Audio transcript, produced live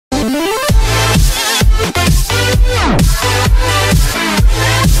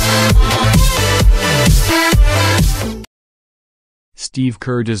Steve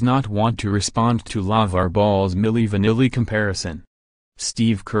Kerr does not want to respond to LaVar Ball's Milli Vanilli comparison.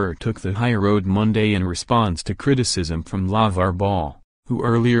 Steve Kerr took the high road Monday in response to criticism from LaVar Ball, who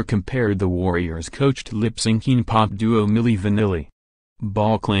earlier compared the Warriors-coached lip-syncing pop duo Milli Vanilli.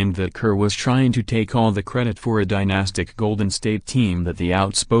 Ball claimed that Kerr was trying to take all the credit for a dynastic Golden State team that the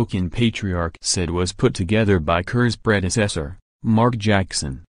outspoken patriarch said was put together by Kerr's predecessor, Mark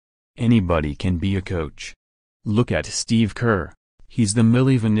Jackson. Anybody can be a coach. Look at Steve Kerr. He's the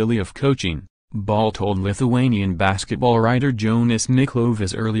Milli Vanilli of coaching, Ball told Lithuanian basketball writer Jonas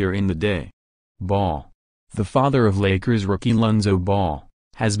Miklovas earlier in the day. Ball, the father of Lakers rookie Lonzo Ball,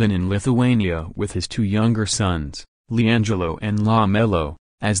 has been in Lithuania with his two younger sons, LiAngelo and LaMelo,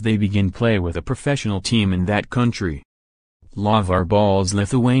 as they begin play with a professional team in that country. LaVar Ball's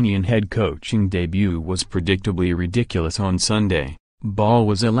Lithuanian head coaching debut was predictably ridiculous on Sunday. Ball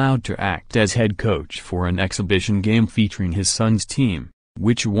was allowed to act as head coach for an exhibition game featuring his son's team,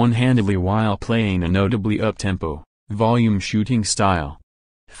 which won handily while playing a notably up-tempo, volume shooting style.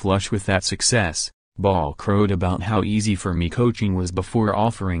 Flush with that success, Ball crowed about how easy for me coaching was before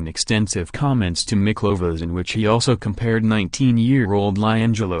offering extensive comments to Miklovas in which he also compared 19-year-old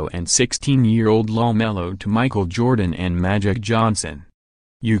LiAngelo and 16-year-old LaMelo to Michael Jordan and Magic Johnson.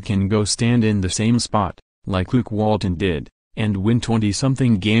 You can go stand in the same spot, like Luke Walton did, and win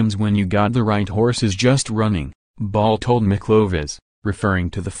 20-something games when you got the right horses just running, Ball told Miklovas, referring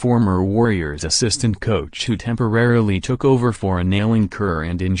to the former Warriors assistant coach who temporarily took over for a nailing Kerr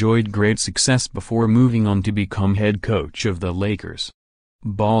and enjoyed great success before moving on to become head coach of the Lakers.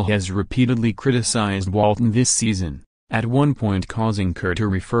 Ball has repeatedly criticized Walton this season, at one point causing Kerr to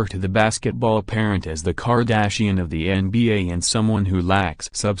refer to the basketball parent as the Kardashian of the NBA and someone who lacks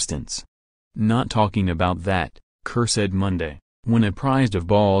substance. Not talking about that, Kerr said Monday, when apprised of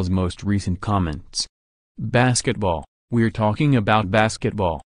Ball's most recent comments. Basketball. We're talking about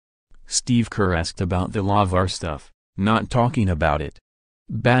basketball. Steve Kerr asked about the LaVar stuff, not talking about it.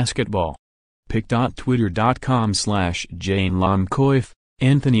 Basketball. pic.twitter.com/JaneLomkoif,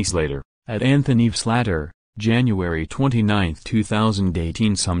 Anthony Slater, at AnthonyVslater, January 29,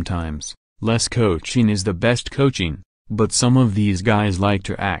 2018. Sometimes, less coaching is the best coaching, but some of these guys like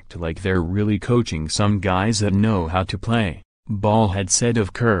to act like they're really coaching some guys that know how to play, Ball had said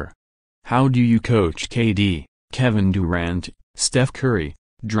of Kerr. How do you coach KD? Kevin Durant, Steph Curry,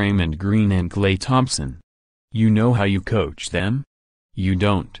 Draymond Green and Klay Thompson? You know how you coach them? You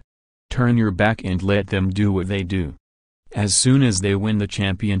don't. Turn your back and let them do what they do. As soon as they win the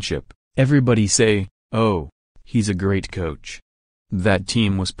championship, everybody say, "Oh, he's a great coach. That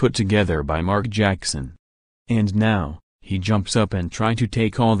team was put together by Mark Jackson." And now, he jumps up and tries to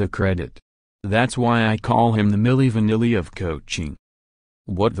take all the credit. That's why I call him the Milli Vanilli of coaching.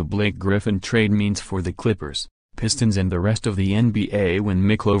 What the Blake Griffin trade means for the Clippers, Pistons and the rest of the NBA. When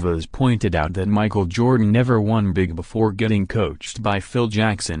Miklovas pointed out that Michael Jordan never won big before getting coached by Phil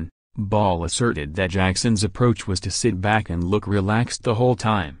Jackson, Ball asserted that Jackson's approach was to sit back and look relaxed the whole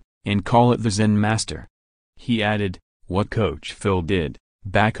time, and call it the Zen Master. He added, "What Coach Phil did,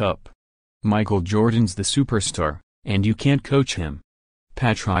 back up. Michael Jordan's the superstar, and you can't coach him.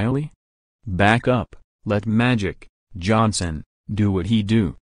 Patriarch? Back up, let Magic Johnson do what he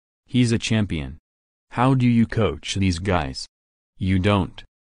do. He's a champion. How do you coach these guys? You don't.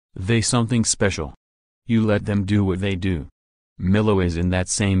 They something special. You let them do what they do. Melo is in that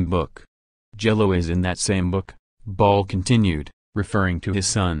same book. Jello is in that same book," Ball continued, referring to his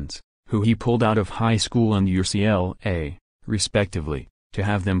sons, who he pulled out of high school and UCLA, respectively, to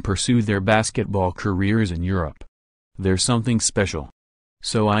have them pursue their basketball careers in Europe. They're something special.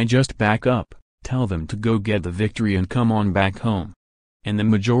 So I just back up, tell them to go get the victory and come on back home. And the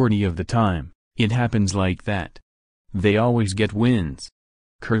majority of the time, it happens like that. They always get wins.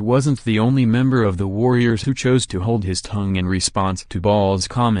 Kerr wasn't the only member of the Warriors who chose to hold his tongue in response to Ball's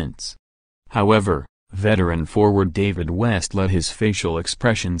comments. However, veteran forward David West let his facial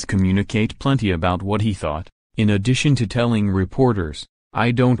expressions communicate plenty about what he thought, in addition to telling reporters,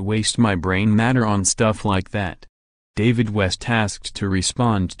 "I don't waste my brain matter on stuff like that." David West asked to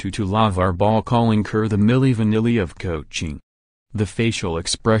respond to LaVar Ball calling Kerr the Milli Vanilli of coaching. The facial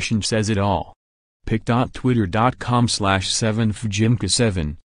expression says it all.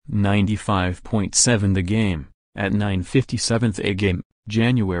 pic.twitter.com/7fjimka7, 95.7 The Game, at 9:57 a.m.,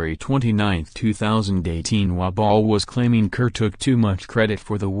 January 29, 2018. While Ball was claiming Kerr took too much credit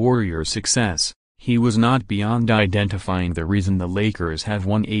for the Warriors' success, he was not beyond identifying the reason the Lakers have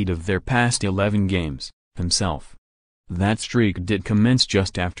won 8 of their past 11 games, himself. That streak did commence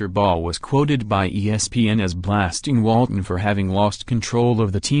just after Ball was quoted by ESPN as blasting Walton for having lost control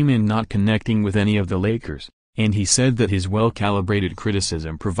of the team and not connecting with any of the Lakers, And he said that his well-calibrated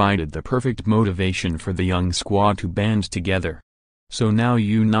criticism provided the perfect motivation for the young squad to band together. "So now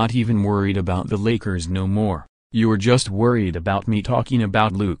you not even worried about the Lakers no more, you're just worried about me talking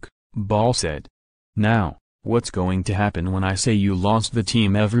about Luke," Ball said. "Now, what's going to happen when I say you lost the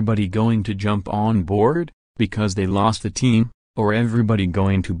team? Everybody going to jump on board, because they lost the team, or everybody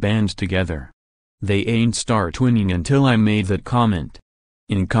going to band together? They ain't start winning until I made that comment."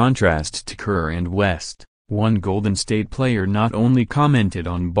 In contrast to Kerr and West, one Golden State player not only commented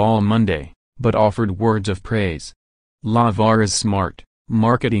on Ball Monday, but offered words of praise. "LaVar is smart,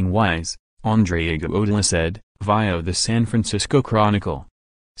 marketing-wise," Andre Iguodala said, via the San Francisco Chronicle.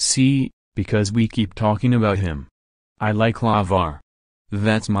 "See, because we keep talking about him. I like LaVar.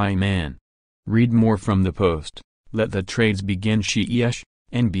 That's my man." Read more from the Post. Let the trades begin. Sheesh.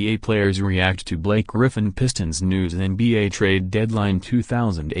 NBA players react to Blake Griffin. Pistons news. NBA trade deadline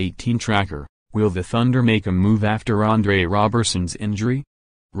 2018 tracker. Will the Thunder make a move after Andre Roberson's injury?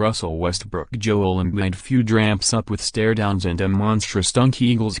 Russell Westbrook. Joel Embiid feud ramps up with stare-downs and a monstrous dunk.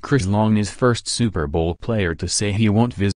 Eagles. Chris Long is first Super Bowl player to say he won't visit